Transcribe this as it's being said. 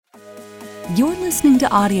You're listening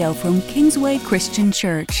to audio from Kingsway Christian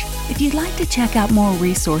Church. If you'd like to check out more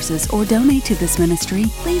resources or donate to this ministry,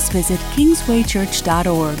 please visit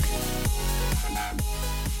kingswaychurch.org.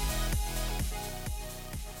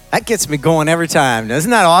 That gets me going every time.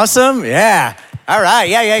 Isn't that awesome? Yeah. All right.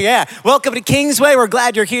 Yeah. Welcome to Kingsway. We're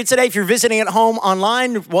glad you're here today. If you're visiting at home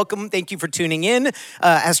online, welcome. Thank you for tuning in.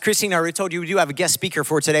 As Christine already told you, we do have a guest speaker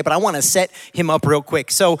for today, but I want to set him up real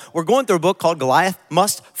quick. So we're going through a book called Goliath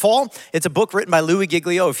Must Fall. It's a book written by Louis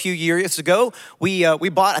Giglio a few years ago. We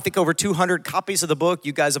bought, I think, over 200 copies of the book.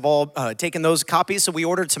 You guys have all taken those copies, so we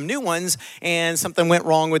ordered some new ones, and something went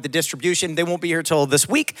wrong with the distribution. They won't be here till this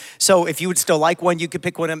week. So if you would still like one, you could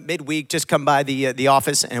pick one up midweek. Just come by the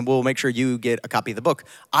office, and we'll make sure you get a copy of the book.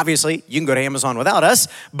 Obviously, you can go to Amazon without us,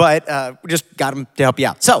 but we just got them to help you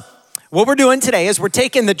out. So what we're doing today is we're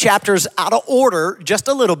taking the chapters out of order just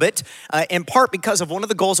a little bit, in part because of one of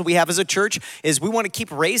the goals that we have as a church is we want to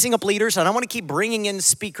keep raising up leaders, and I want to keep bringing in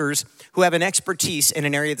speakers who have an expertise in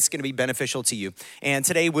an area that's going to be beneficial to you. And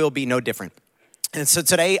today will be no different. And so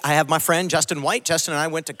today I have my friend Justin White. Justin and I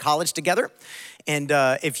went to college together. And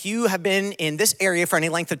if you have been in this area for any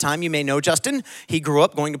length of time, you may know Justin. He grew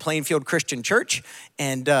up going to Plainfield Christian Church.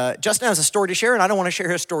 And Justin has a story to share, and I don't want to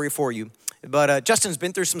share his story for you. But Justin's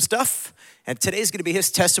been through some stuff, and today's going to be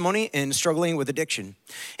his testimony in struggling with addiction.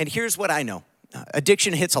 And here's what I know.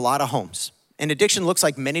 Addiction hits a lot of homes. And addiction looks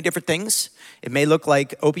like many different things. It may look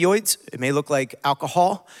like opioids. It may look like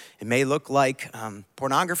alcohol. It may look like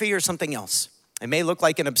pornography or something else. It may look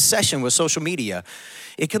like an obsession with social media.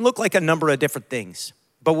 It can look like a number of different things.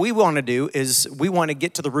 But what we want to do is we want to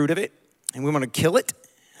get to the root of it, and we want to kill it,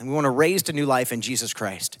 and we want to raise to new life in Jesus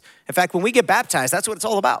Christ. In fact, when we get baptized, that's what it's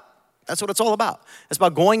all about. That's what it's all about. It's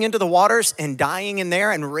about going into the waters and dying in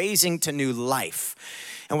there and raising to new life.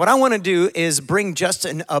 And what I want to do is bring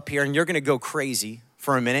Justin up here, and you're going to go crazy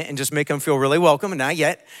for a minute and just make him feel really welcome, and not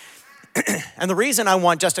yet. And the reason I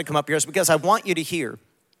want Justin to come up here is because I want you to hear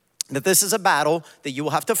that this is a battle that you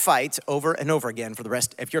will have to fight over and over again for the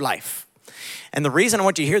rest of your life. And the reason I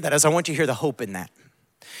want you to hear that is I want you to hear the hope in that.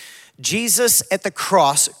 Jesus at the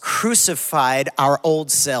cross crucified our old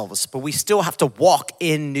selves, but we still have to walk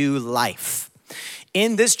in new life.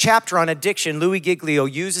 In this chapter on addiction, Louis Giglio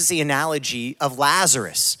uses the analogy of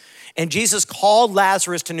Lazarus. And Jesus called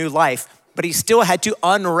Lazarus to new life, but he still had to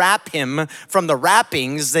unwrap him from the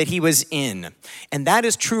wrappings that he was in. And that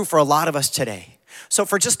is true for a lot of us today. So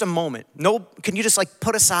for just a moment, can you just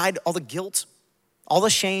put aside all the guilt, all the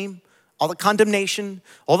shame, all the condemnation,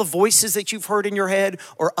 all the voices that you've heard in your head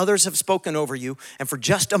or others have spoken over you, and for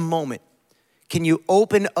just a moment, can you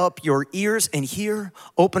open up your ears and hear,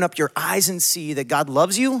 open up your eyes and see that God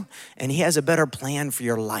loves you and he has a better plan for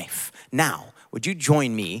your life? Now, would you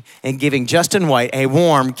join me in giving Justin White a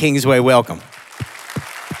warm Kingsway welcome?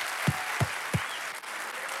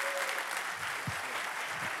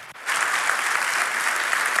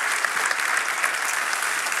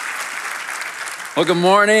 Well, good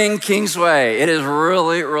morning, Kingsway. It is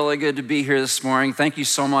really, really good to be here this morning. Thank you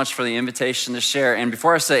so much for the invitation to share. And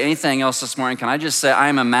before I say anything else this morning, can I just say I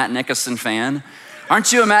am a Matt Nicholson fan?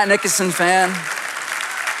 Aren't you a Matt Nicholson fan?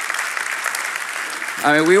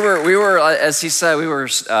 I mean, we were, as he said, we were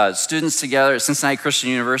students together at Cincinnati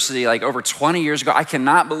Christian University over 20 years ago. I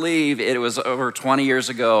cannot believe it was over 20 years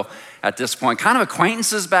ago at this point. Kind of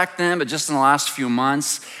acquaintances back then, but just in the last few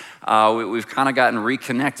months, we've kind of gotten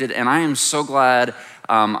reconnected, and I am so glad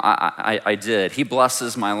I did. He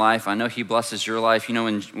blesses my life. I know he blesses your life. You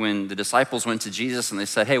know, when the disciples went to Jesus and they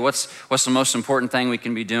said, hey, what's the most important thing we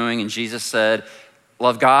can be doing? And Jesus said,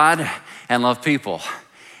 love God and love people.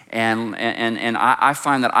 And I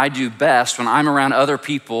find that I do best when I'm around other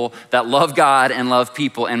people that love God and love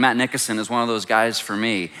people, and Matt Nicholson is one of those guys for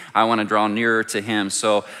me. I want to draw nearer to him,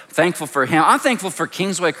 so thankful for him. I'm thankful for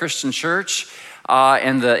Kingsway Christian Church.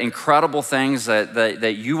 And the incredible things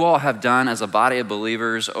that you all have done as a body of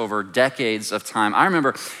believers over decades of time. I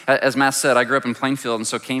remember, as Matt said, I grew up in Plainfield and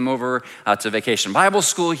so came over to Vacation Bible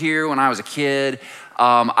School here when I was a kid.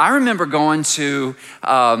 I remember going to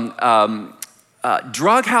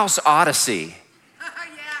Drug House Odyssey.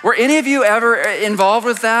 Were any of you ever involved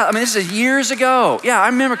with that? I mean, this is years ago. Yeah, I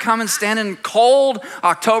remember coming, standing cold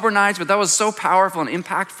October nights, but that was so powerful and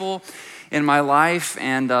impactful in my life,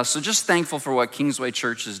 and so just thankful for what Kingsway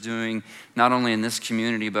Church is doing, not only in this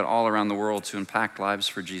community, but all around the world to impact lives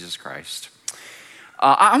for Jesus Christ.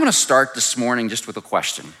 I'm gonna start this morning just with a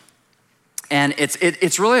question. And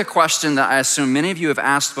it's really a question that I assume many of you have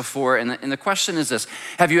asked before, and the question is this: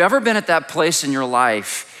 have you ever been at that place in your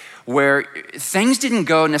life where things didn't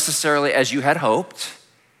go necessarily as you had hoped,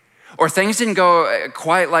 or things didn't go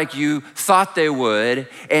quite like you thought they would,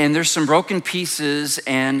 and there's some broken pieces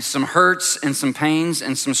and some hurts and some pains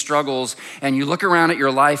and some struggles, and you look around at your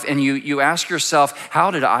life and you ask yourself, how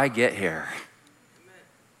did I get here?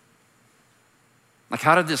 Like,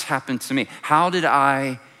 how did this happen to me? How did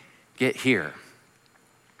I get here?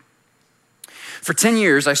 For 10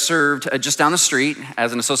 years, I served just down the street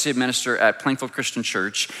as an associate minister at Plainfield Christian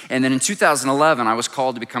Church. And then in 2011, I was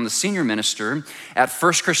called to become the senior minister at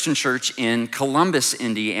First Christian Church in Columbus,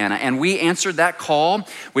 Indiana. And we answered that call.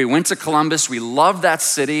 We went to Columbus. We loved that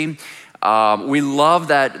city. We loved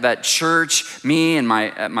that church. Me and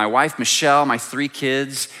my wife, Michelle, my 3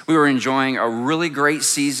 kids, we were enjoying a really great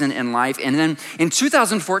season in life. And then in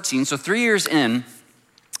 2014, so 3 years in,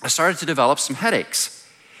 I started to develop some headaches.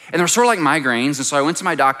 And they were sort of like migraines, and so I went to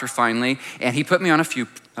my doctor finally, and he put me on a few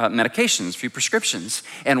medications, a few prescriptions.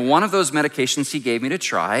 And one of those medications he gave me to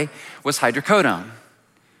try was hydrocodone,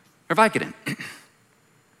 or Vicodin.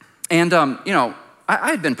 And, I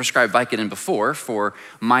had been prescribed Vicodin before for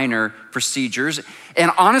minor procedures,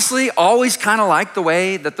 and honestly, always kind of liked the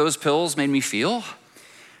way that those pills made me feel.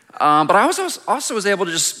 But I also was able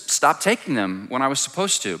to just stop taking them when I was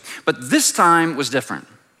supposed to. But this time was different.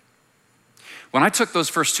 When I took those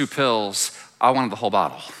first 2 pills, I wanted the whole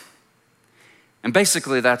bottle. And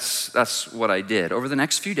basically, that's what I did. Over the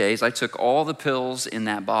next few days, I took all the pills in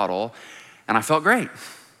that bottle, and I felt great.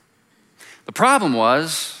 The problem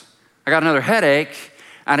was, I got another headache,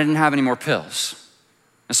 and I didn't have any more pills.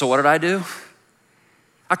 And so what did I do?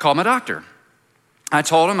 I called my doctor. I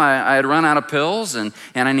told him I had run out of pills, and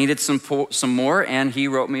I needed some more, and he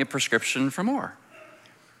wrote me a prescription for more.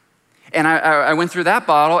 And I went through that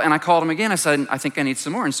bottle, and I called him again. I said, I think I need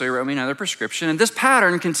some more. And so he wrote me another prescription. And this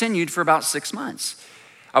pattern continued for about 6 months.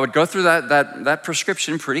 I would go through that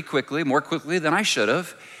prescription pretty quickly, more quickly than I should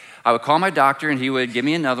have. I would call my doctor, and he would give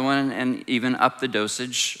me another one and even up the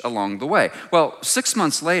dosage along the way. Well, 6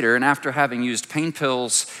 months later, and after having used pain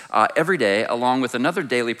pills every day, along with another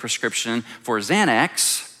daily prescription for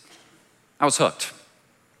Xanax, I was hooked.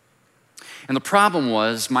 And the problem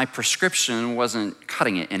was my prescription wasn't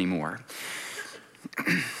cutting it anymore.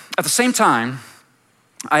 At the same time,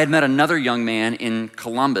 I had met another young man in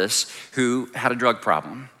Columbus who had a drug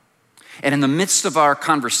problem. And in the midst of our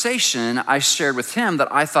conversation, I shared with him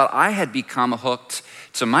that I thought I had become hooked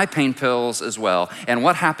to my pain pills as well. And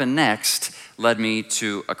what happened next led me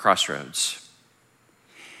to a crossroads.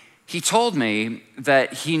 He told me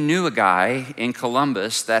that he knew a guy in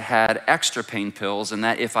Columbus that had extra pain pills, and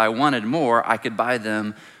that if I wanted more, I could buy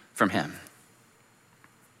them from him.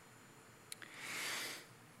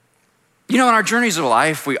 You know, in our journeys of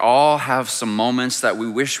life, we all have some moments that we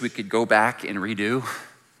wish we could go back and redo.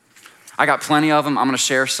 I got plenty of them. I'm gonna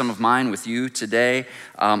share some of mine with you today.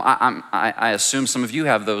 I assume some of you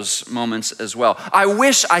have those moments as well. I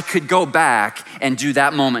wish I could go back and do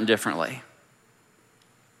that moment differently.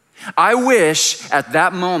 I wish at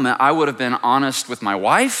that moment I would have been honest with my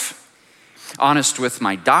wife, honest with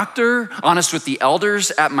my doctor, honest with the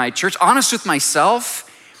elders at my church, honest with myself,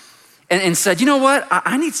 and said, you know what,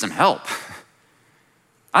 I need some help.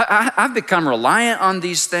 I've become reliant on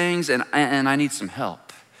these things, and I need some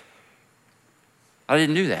help. I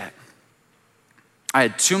didn't do that. I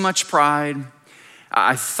had too much pride.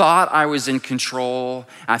 I thought I was in control.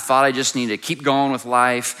 I thought I just needed to keep going with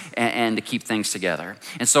life and to keep things together.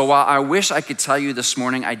 And so while I wish I could tell you this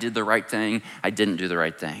morning I did the right thing, I didn't do the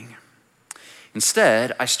right thing.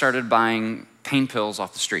 Instead, I started buying pain pills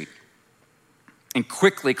off the street and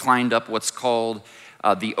quickly climbed up what's called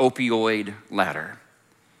the opioid ladder.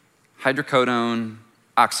 Hydrocodone,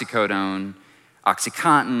 oxycodone,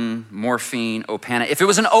 OxyContin, morphine, Opana. If it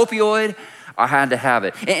was an opioid, I had to have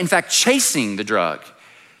it. In fact, chasing the drug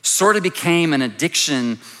sort of became an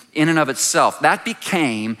addiction in and of itself. That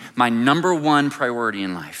became my number one priority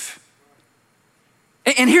in life.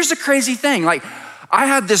 And here's the crazy thing. Like, I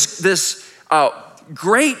had this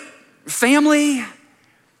great family,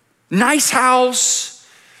 nice house,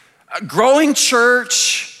 a growing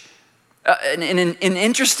church, an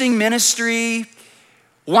interesting ministry,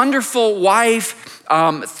 wonderful wife,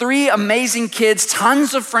 3 amazing kids,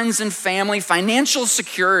 tons of friends and family, financial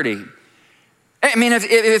security. I mean,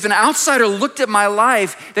 if an outsider looked at my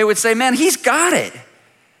life, they would say, man, he's got it.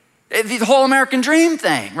 The whole American dream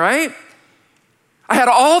thing, right? I had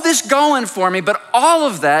all this going for me, but all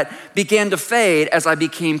of that began to fade as I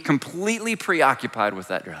became completely preoccupied with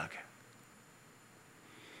that drug.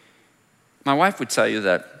 My wife would tell you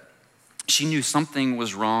that she knew something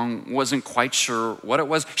was wrong, wasn't quite sure what it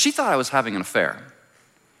was. She thought I was having an affair.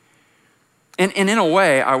 And in a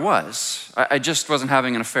way, I was. I just wasn't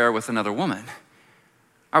having an affair with another woman.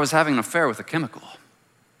 I was having an affair with a chemical.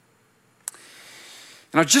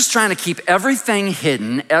 And I was just trying to keep everything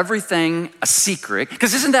hidden, everything a secret,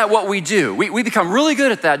 because isn't that what we do? We become really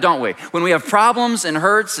good at that, don't we? When we have problems and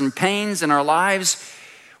hurts and pains in our lives,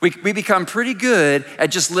 we become pretty good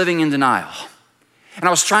at just living in denial. And I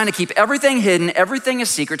was trying to keep everything hidden, everything a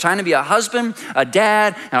secret, trying to be a husband, a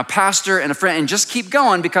dad, and a pastor, and a friend, and just keep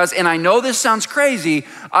going because, and I know this sounds crazy,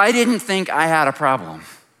 I didn't think I had a problem.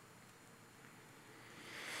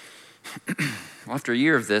 Well, after a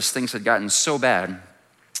year of this, things had gotten so bad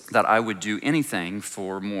that I would do anything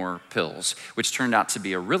for more pills, which turned out to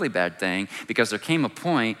be a really bad thing because there came a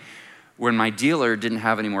point when my dealer didn't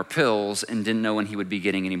have any more pills and didn't know when he would be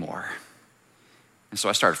getting any more. And so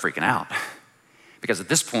I started freaking out because at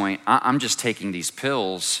this point, I'm just taking these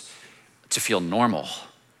pills to feel normal.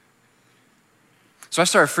 So I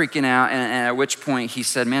started freaking out, and at which point he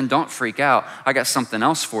said, man, don't freak out. I got something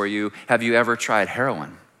else for you. Have you ever tried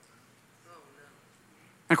heroin?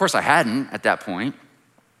 And of course I hadn't at that point.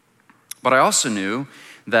 But I also knew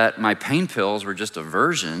that my pain pills were just a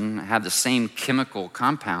version, had the same chemical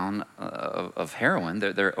compound of heroin.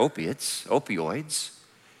 They're opiates, opioids.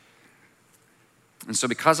 And so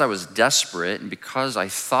because I was desperate and because I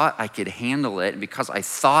thought I could handle it and because I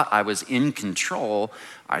thought I was in control,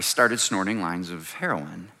 I started snorting lines of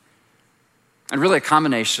heroin. And really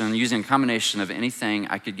using a combination of anything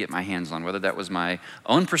I could get my hands on, whether that was my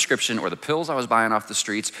own prescription or the pills I was buying off the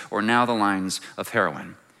streets or now the lines of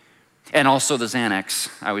heroin. And also the Xanax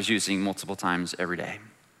I was using multiple times every day.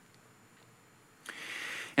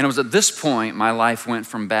 And it was at this point my life went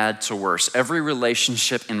from bad to worse. Every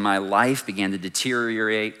relationship in my life began to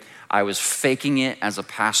deteriorate. I was faking it as a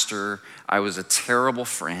pastor. I was a terrible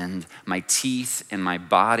friend. My teeth and my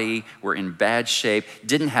body were in bad shape.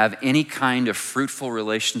 Didn't have any kind of fruitful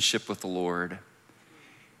relationship with the Lord.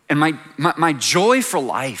 And my joy for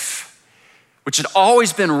life, which had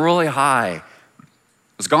always been really high,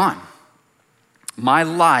 was gone. My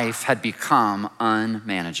life had become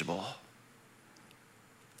unmanageable.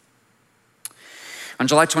 On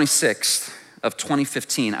July 26th of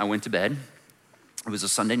 2015, I went to bed. It was a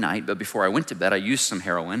Sunday night, but before I went to bed, I used some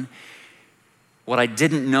heroin. What I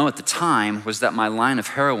didn't know at the time was that my line of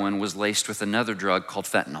heroin was laced with another drug called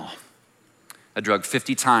fentanyl, a drug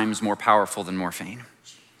 50 times more powerful than morphine,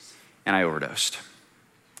 and I overdosed.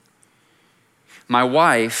 My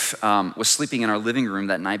wife was sleeping in our living room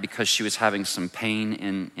that night because she was having some pain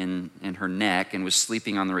in her neck and was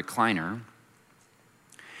sleeping on the recliner.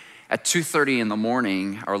 At 2:30 in the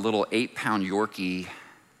morning, our little 8-pound Yorkie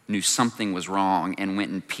knew something was wrong and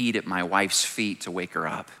went and peed at my wife's feet to wake her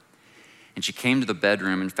up. And she came to the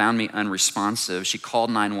bedroom and found me unresponsive. She called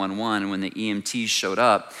 911, and when the EMTs showed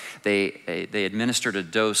up, they administered a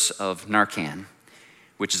dose of Narcan,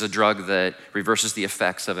 which is a drug that reverses the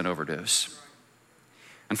effects of an overdose.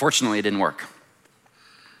 Unfortunately, it didn't work.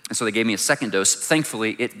 And so they gave me a second dose.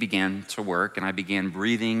 Thankfully, it began to work, and I began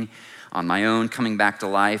breathing on my own, coming back to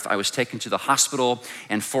life. I was taken to the hospital,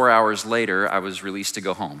 and 4 hours later, I was released to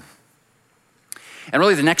go home. And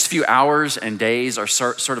really, the next few hours and days are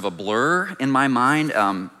sort of a blur in my mind,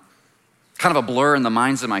 kind of a blur in the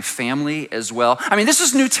minds of my family as well. I mean, this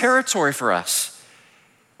is new territory for us.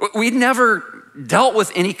 We'd never dealt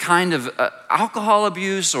with any kind of alcohol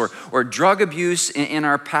abuse or drug abuse in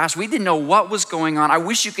our past. We didn't know what was going on. I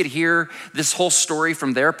wish you could hear this whole story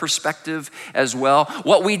from their perspective as well.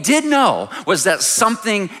 What we did know was that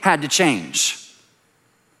something had to change.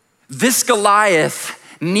 This Goliath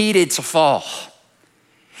needed to fall.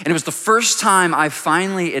 And it was the first time I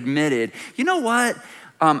finally admitted, you know what?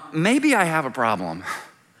 Maybe I have a problem.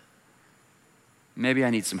 Maybe I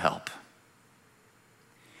need some help.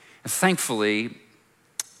 And thankfully,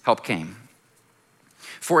 help came.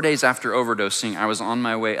 4 days after overdosing, I was on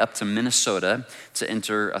my way up to Minnesota to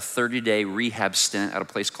enter a 30-day rehab stint at a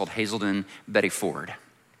place called Hazelden Betty Ford.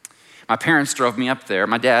 My parents drove me up there.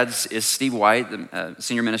 My dad's is Steve White, the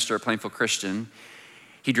senior minister at Plainfield Christian.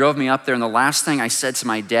 He drove me up there, and the last thing I said to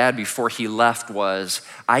my dad before he left was,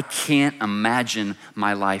 I can't imagine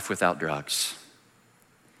my life without drugs.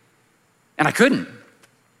 And I couldn't.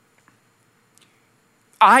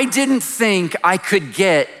 I didn't think I could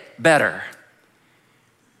get better.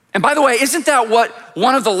 And by the way, isn't that what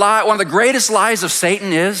one of the greatest lies of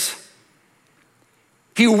Satan is?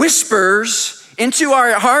 He whispers into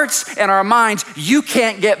our hearts and our minds, you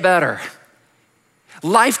can't get better.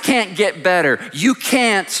 Life can't get better. You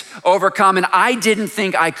can't overcome. And I didn't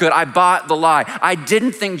think I could. I bought the lie. I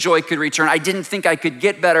didn't think joy could return. I didn't think I could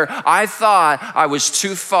get better. I thought I was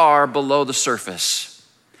too far below the surface.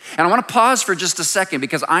 And I want to pause for just a second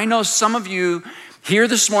because I know some of you Here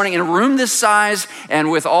this morning, in a room this size,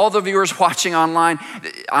 and with all the viewers watching online,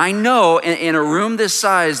 I know in a room this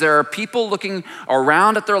size, there are people looking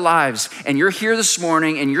around at their lives, and you're here this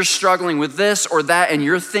morning, and you're struggling with this or that, and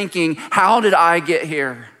you're thinking, how did I get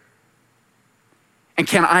here? And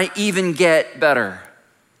can I even get better?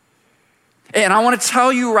 And I want to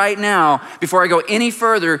tell you right now, before I go any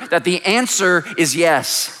further, that the answer is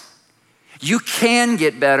yes. You can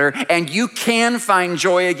get better, and you can find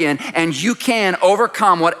joy again, and you can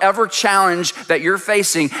overcome whatever challenge that you're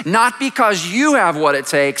facing, not because you have what it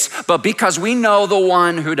takes, but because we know the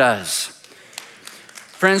one who does.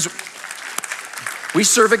 Friends, we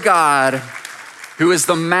serve a God who is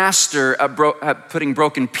the master at putting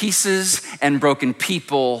broken pieces and broken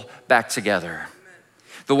people back together.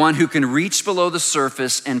 The one who can reach below the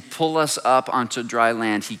surface and pull us up onto dry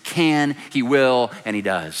land. He can, he will, and he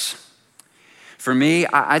does. For me,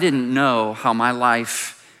 I didn't know how my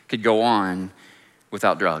life could go on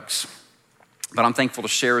without drugs. But I'm thankful to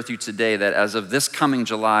share with you today that as of this coming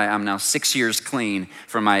July, I'm now 6 years clean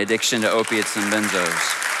from my addiction to opiates and benzos.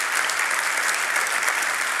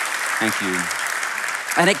 Thank you.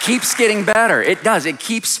 And it keeps getting better. It does, it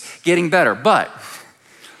keeps getting better. But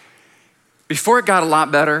before it got a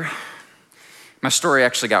lot better, my story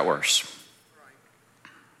actually got worse.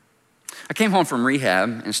 I came home from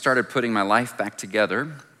rehab and started putting my life back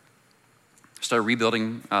together. Started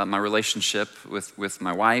rebuilding my relationship with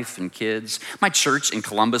my wife and kids. My church in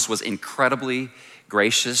Columbus was incredibly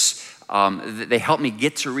gracious. They helped me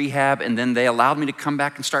get to rehab, and then they allowed me to come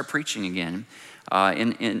back and start preaching again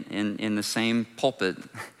in the same pulpit.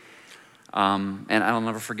 And I'll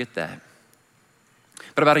never forget that.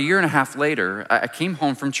 But about a year and a half later, I came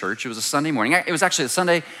home from church. It was a Sunday morning. It was actually the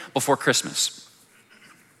Sunday before Christmas.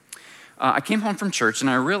 I came home from church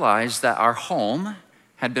and I realized that our home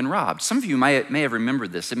had been robbed. Some of you may have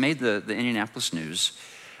remembered this. It made the Indianapolis news.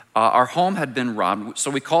 Our home had been robbed.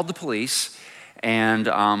 So we called the police and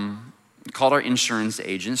called our insurance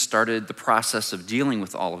agent, started the process of dealing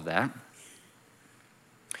with all of that.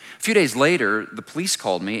 A few days later, the police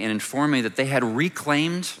called me and informed me that they had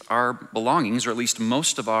reclaimed our belongings, or at least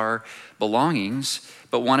most of our belongings,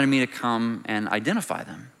 but wanted me to come and identify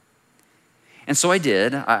them. And so I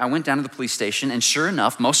did. I went down to the police station, and sure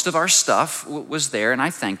enough, most of our stuff was there, and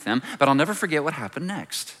I thanked them, but I'll never forget what happened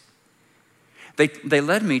next. They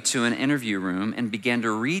led me to an interview room and began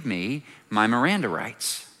to read me my Miranda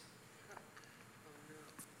rights.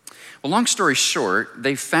 Well, long story short,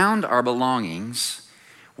 they found our belongings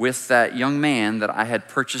with that young man that I had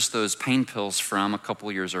purchased those pain pills from a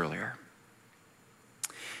couple years earlier.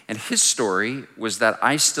 And his story was that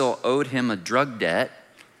I still owed him a drug debt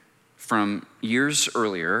from years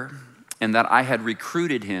earlier, and that I had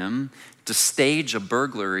recruited him to stage a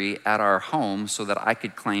burglary at our home so that I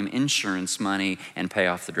could claim insurance money and pay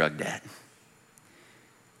off the drug debt.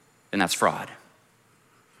 And that's fraud.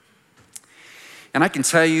 And I can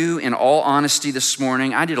tell you in all honesty this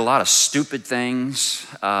morning, I did a lot of stupid things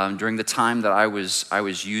during the time that I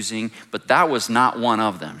was using, but that was not one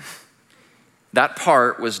of them. That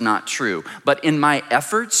part was not true. But in my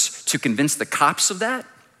efforts to convince the cops of that,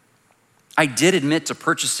 I did admit to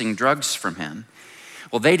purchasing drugs from him.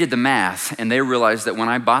 Well, they did the math, and they realized that when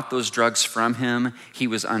I bought those drugs from him, he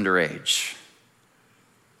was underage.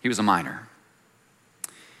 He was a minor.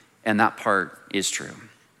 And that part is true.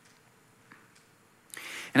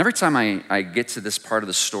 And every time I get to this part of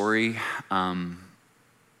the story,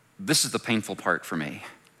 this is the painful part for me.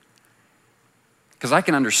 Because I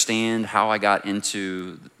can understand how I got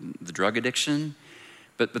into the drug addiction,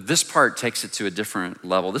 but this part takes it to a different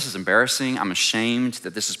level. This is embarrassing. I'm ashamed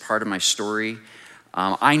that this is part of my story.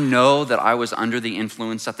 I know that I was under the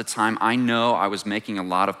influence at the time. I know I was making a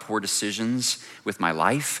lot of poor decisions with my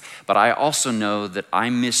life, but I also know that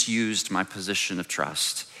I misused my position of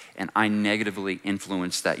trust, and I negatively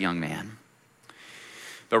influenced that young man.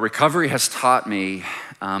 But recovery has taught me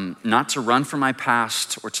not to run from my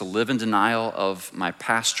past or to live in denial of my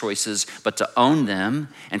past choices, but to own them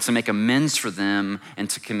and to make amends for them and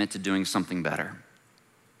to commit to doing something better.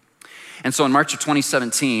 And so in March of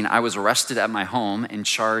 2017, I was arrested at my home and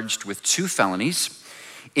charged with 2 felonies,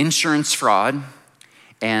 insurance fraud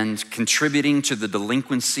and contributing to the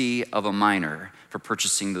delinquency of a minor for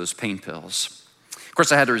purchasing those pain pills. Of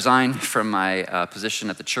course, I had to resign from my position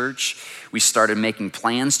at the church. We started making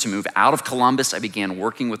plans to move out of Columbus. I began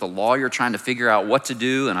working with a lawyer, trying to figure out what to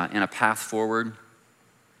do and a path forward.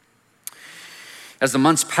 As the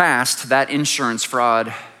months passed, that insurance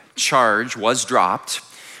fraud charge was dropped,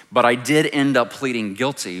 but I did end up pleading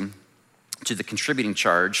guilty to the contributing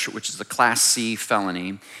charge, which is a Class C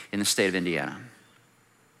felony in the state of Indiana.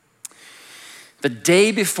 The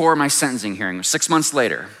day before my sentencing hearing, 6 months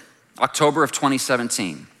later, October of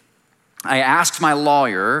 2017, I asked my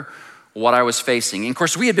lawyer what I was facing. And of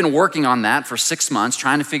course, we had been working on that for 6 months,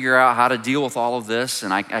 trying to figure out how to deal with all of this.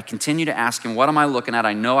 And I continued to ask him, what am I looking at?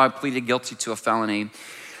 I know I pleaded guilty to a felony.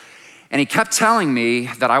 And he kept telling me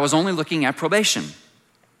that I was only looking at probation,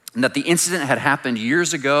 and that the incident had happened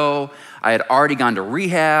years ago. I had already gone to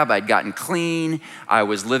rehab. I'd gotten clean. I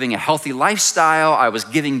was living a healthy lifestyle. I was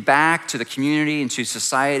giving back to the community and to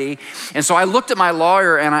society. And so I looked at my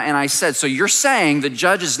lawyer and I said, so you're saying the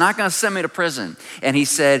judge is not going to send me to prison? And he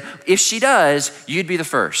said, if she does, you'd be the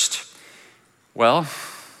first. Well,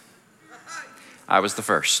 I was the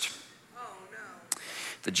first.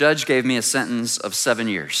 The judge gave me a sentence of 7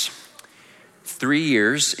 years. 3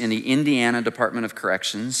 years in the Indiana Department of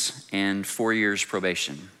Corrections and 4 years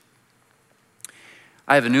probation.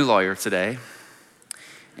 I have a new lawyer today,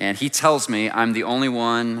 and he tells me I'm the only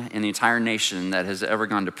one in the entire nation that has ever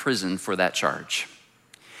gone to prison for that charge.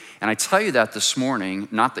 And I tell you that this morning,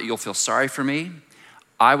 not that you'll feel sorry for me.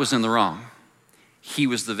 I was in the wrong. He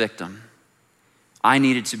was the victim. I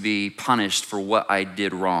needed to be punished for what I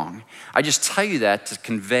did wrong. I just tell you that to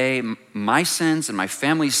convey my sense and my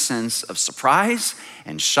family's sense of surprise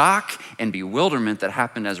and shock and bewilderment that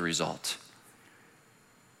happened as a result.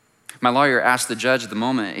 My lawyer asked the judge at the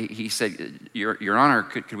moment, he said, Your Honor,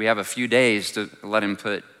 could we have a few days to let him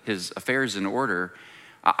put his affairs in order?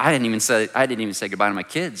 I didn't even say goodbye to my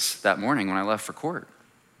kids that morning when I left for court.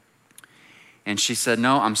 And she said,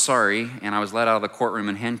 no, I'm sorry. And I was let out of the courtroom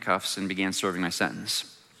in handcuffs and began serving my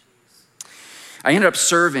sentence. I ended up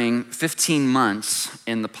serving 15 months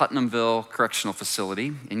in the Putnamville Correctional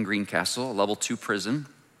Facility in Greencastle, a level 2 prison,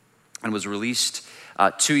 and was released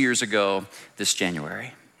 2 years ago this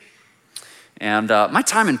January. And my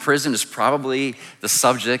time in prison is probably the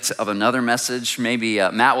subject of another message. Maybe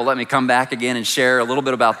Matt will let me come back again and share a little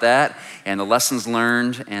bit about that and the lessons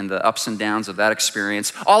learned and the ups and downs of that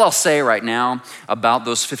experience. All I'll say right now about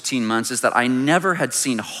those 15 months is that I never had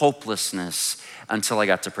seen hopelessness until I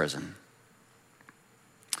got to prison.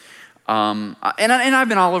 And I've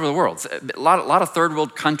been all over the world, a lot of third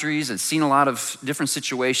world countries, and seen a lot of different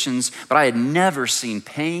situations, but I had never seen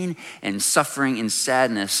pain and suffering and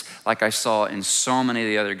sadness like I saw in so many of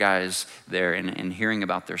the other guys there and hearing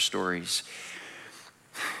about their stories.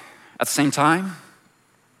 At the same time,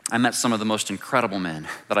 I met some of the most incredible men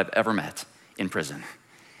that I've ever met in prison.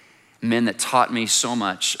 Men that taught me so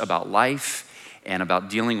much about life and about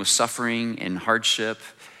dealing with suffering and hardship.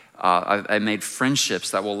 I made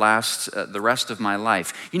friendships that will last the rest of my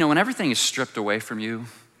life. You know, when everything is stripped away from you,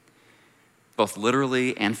 both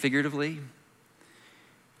literally and figuratively,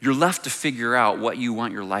 you're left to figure out what you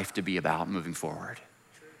want your life to be about moving forward.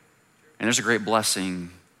 And there's a great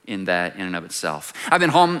blessing in that in and of itself. I've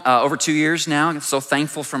been home over 2 years now. I'm so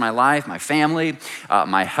thankful for my life, my family,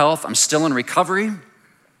 my health. I'm still in recovery.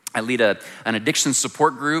 I lead an addiction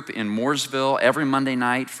support group in Mooresville every Monday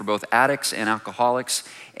night for both addicts and alcoholics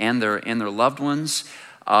and their loved ones.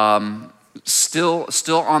 Still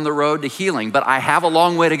on the road to healing, but I have a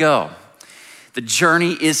long way to go. The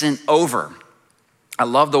journey isn't over. I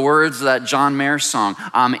love the words of that John Mayer song.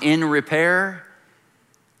 I'm in repair.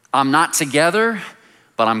 I'm not together,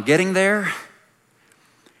 but I'm getting there.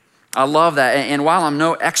 I love that. And while I'm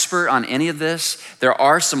no expert on any of this, there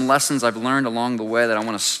are some lessons I've learned along the way that I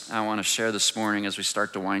want to share this morning as we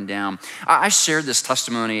start to wind down. I shared this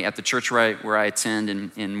testimony at the church where I attend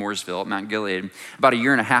in Mooresville at Mount Gilead about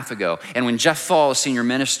 1.5 years ago. And when Jeff Fall, a senior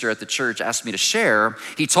minister at the church, asked me to share,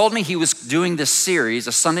 he told me he was doing this series,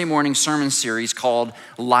 a Sunday morning sermon series called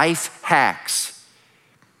Life Hacks.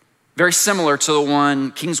 Very similar to the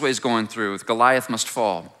one Kingsway is going through with Goliath Must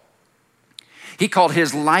Fall. He called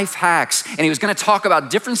his Life Hacks, and he was going to talk about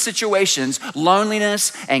different situations,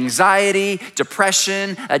 loneliness, anxiety,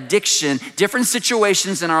 depression, addiction, different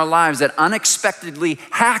situations in our lives that unexpectedly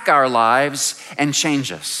hack our lives and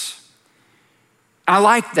change us. I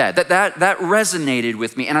like that resonated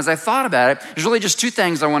with me. And as I thought about it, there's really just 2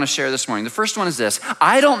 things I want to share this morning. The first one is this: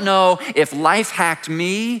 I don't know if life hacked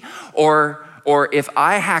me or if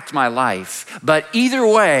I hacked my life, but either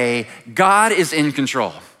way, God is in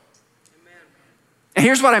control. And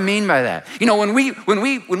here's what I mean by that. You know, when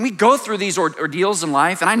we go through these ordeals in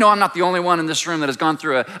life, and I know I'm not the only one in this room that has gone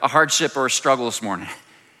through a hardship or a struggle this morning.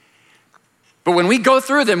 But when we go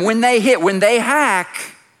through them, when they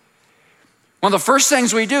hack, one of the first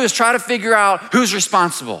things we do is try to figure out who's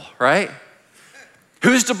responsible, right?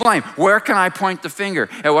 Who's to blame? Where can I point the finger?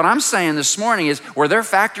 And what I'm saying this morning is, were there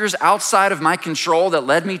factors outside of my control that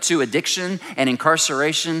led me to addiction and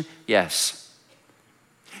incarceration? Yes.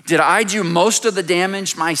 Did I do most of the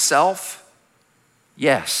damage myself?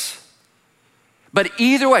 Yes. But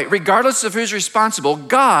either way, regardless of who's responsible,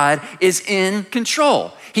 God is in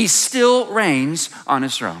control. He still reigns on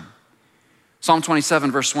his throne. Psalm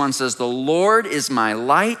 27 verse 1 says, "The Lord is my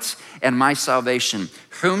light and my salvation.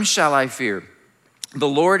 Whom shall I fear? The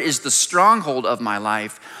Lord is the stronghold of my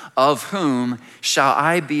life. Of whom shall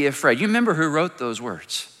I be afraid?" You remember who wrote those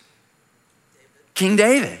words? King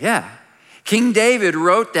David, yeah. King David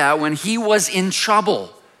wrote that when he was in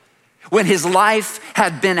trouble, when his life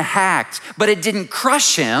had been hacked, but it didn't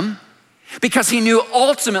crush him because he knew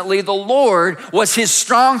ultimately the Lord was his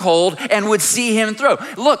stronghold and would see him through.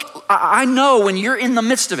 Look, I know when you're in the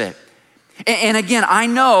midst of it, and again, I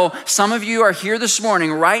know some of you are here this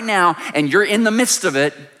morning right now and you're in the midst of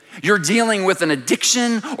it. You're dealing with an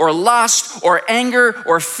addiction or lust or anger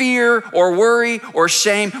or fear or worry or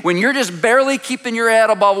shame. When you're just barely keeping your head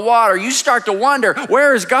above water, you start to wonder,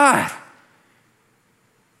 where is God?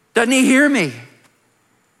 Doesn't he hear me?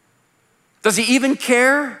 Does he even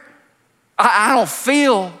care? I don't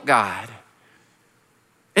feel God.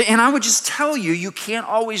 And I would just tell you, you can't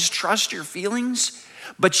always trust your feelings,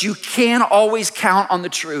 but you can always count on the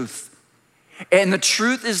truth. And the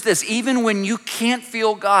truth is this, even when you can't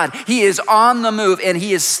feel God, he is on the move and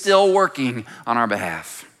he is still working on our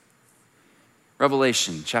behalf.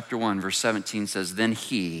 Revelation chapter 1, verse 17 says, "Then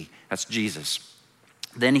he," that's Jesus,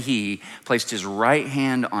 "then he placed his right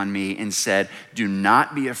hand on me and said, 'Do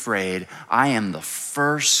not be afraid. I am the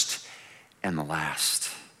first and the last.'"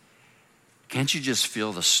 Can't you just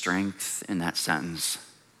feel the strength in that sentence?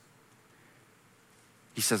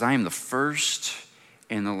 He says, "I am the first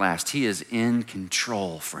and the last." He is in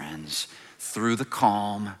control, friends, through the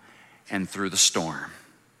calm and through the storm.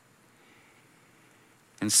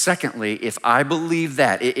 And secondly, if I believe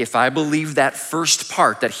that first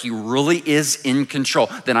part, that he really is in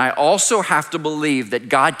control, then I also have to believe that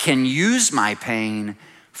God can use my pain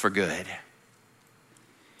for good.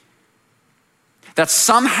 That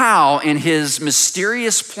somehow in his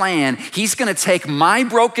mysterious plan, he's gonna take my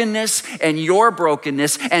brokenness and your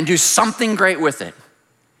brokenness and do something great with it.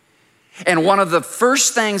 And one of the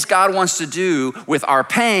first things God wants to do with our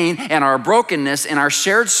pain and our brokenness and our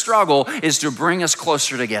shared struggle is to bring us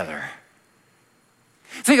closer together.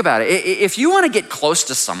 Think about it. If you want to get close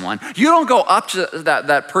to someone, you don't go up to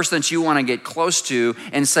that person that you want to get close to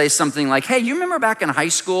and say something like, "Hey, you remember back in high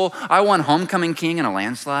school, I won homecoming king in a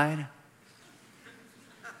landslide?"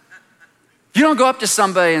 You don't go up to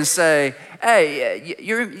somebody and say, "Hey,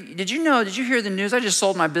 did you hear the news? I just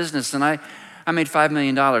sold my business and I made $5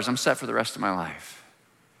 million. I'm set for the rest of my life."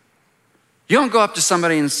 You don't go up to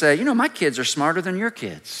somebody and say, "You know, my kids are smarter than your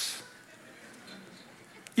kids."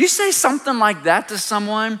 You say something like that to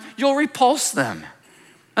someone, you'll repulse them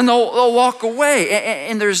and they'll walk away,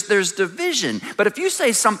 and there's division. But if you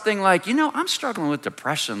say something like, "You know, I'm struggling with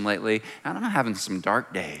depression lately and I'm having some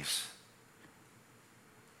dark days."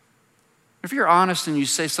 If you're honest and you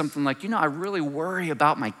say something like, "You know, I really worry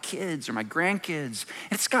about my kids or my grandkids.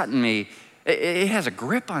 It's gotten me, it has a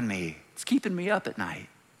grip on me. It's keeping me up at night."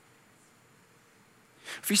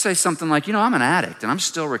 If you say something like, "You know, I'm an addict and I'm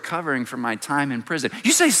still recovering from my time in prison."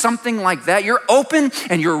 You say something like that, you're open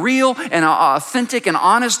and you're real and authentic and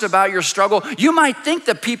honest about your struggle. You might think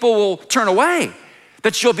that people will turn away,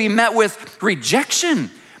 that you'll be met with rejection.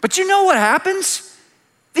 But you know what happens?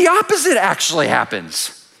 The opposite actually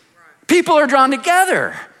happens. People are drawn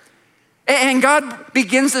together. And God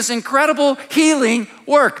begins this incredible healing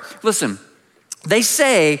work. Listen, they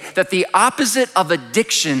say that the opposite of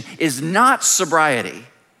addiction is not sobriety.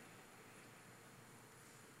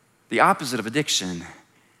 The opposite of addiction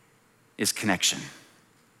is connection.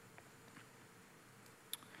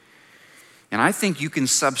 And I think you can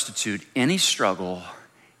substitute any struggle,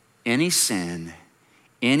 any sin,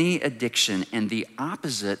 any addiction, and the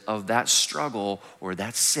opposite of that struggle or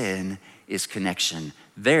that sin is connection.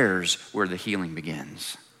 There's where the healing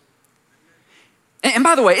begins. And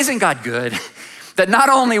by the way, isn't God good? That not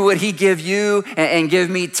only would he give you and give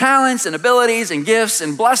me talents and abilities and gifts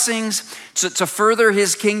and blessings to further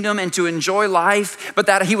his kingdom and to enjoy life, but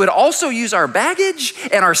that he would also use our baggage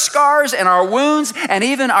and our scars and our wounds and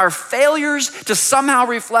even our failures to somehow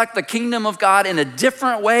reflect the kingdom of God in a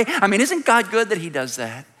different way. I mean, isn't God good that he does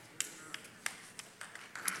that?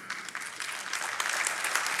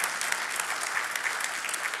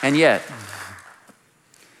 And yet,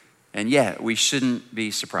 we shouldn't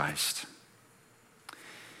be surprised.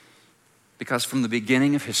 Because from the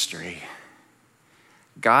beginning of history,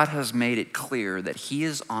 God has made it clear that he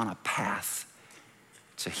is on a path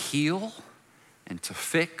to heal and to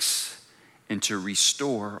fix and to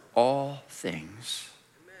restore all things.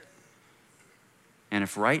 And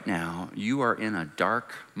if right now you are in a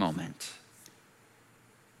dark moment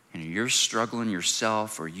and you're struggling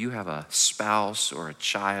yourself, or you have a spouse or a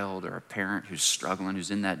child or a parent who's struggling,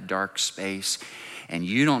 who's in that dark space, and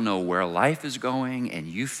you don't know where life is going, and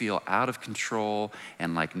you feel out of control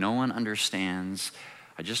and like no one understands,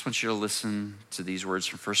 I just want you to listen to these words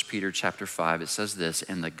from 1 Peter chapter 5. It says this,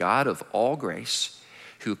 "And the God of all grace,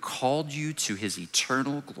 who called you to his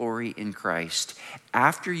eternal glory in Christ,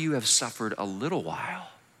 after you have suffered a little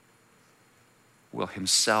while, will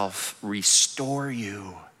himself restore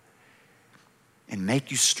you and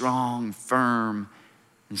make you strong, firm,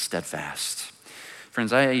 and steadfast."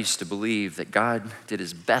 Friends, I used to believe that God did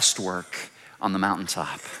his best work on the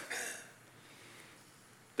mountaintop.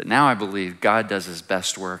 But now I believe God does his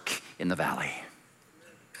best work in the valley.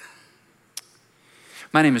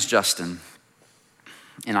 My name is Justin,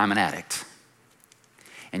 and I'm an addict.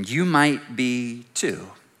 And you might be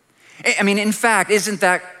too. I mean, in fact, isn't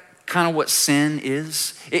that kind of what sin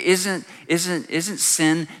is? Isn't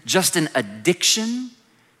sin just an addiction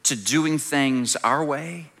to doing things our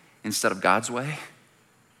way instead of God's way?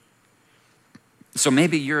 So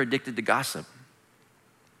maybe you're addicted to gossip,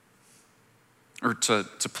 or to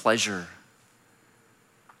pleasure,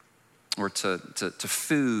 or to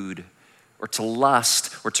food, or to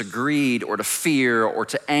lust, or to greed, or to fear, or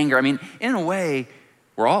to anger. I mean, in a way,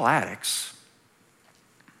 we're all addicts.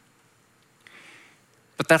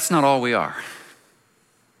 But that's not all we are.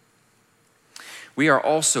 We are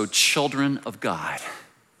also children of God.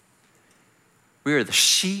 We are the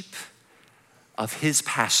sheep of his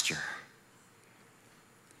pasture.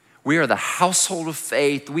 We are the household of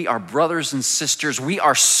faith. We are brothers and sisters. We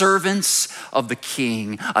are servants of the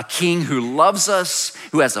King, a King who loves us,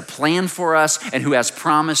 who has a plan for us, and who has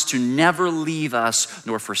promised to never leave us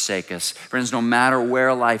nor forsake us. Friends, no matter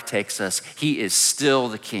where life takes us, he is still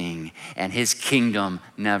the King, and his kingdom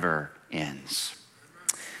never ends.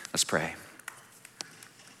 Let's pray.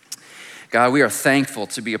 God, we are thankful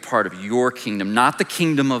to be a part of your kingdom, not the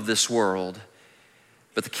kingdom of this world,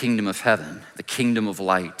 but the kingdom of heaven, the kingdom of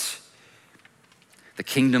light, the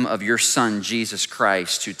kingdom of your Son, Jesus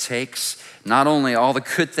Christ, who takes not only all the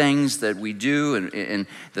good things that we do and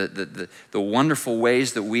the wonderful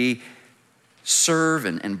ways that we serve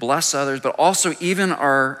and bless others, but also even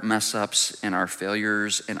our mess ups and our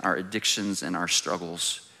failures and our addictions and our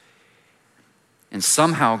struggles. And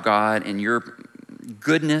somehow, God, in your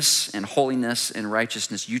goodness and holiness and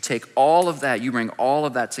righteousness, you take all of that, you bring all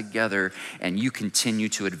of that together, and you continue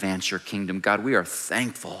to advance your kingdom. God, we are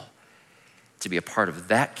thankful to be a part of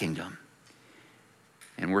that kingdom.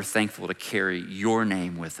 And we're thankful to carry your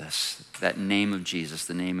name with us, that name of Jesus,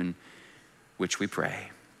 the name in which we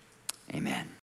pray. Amen.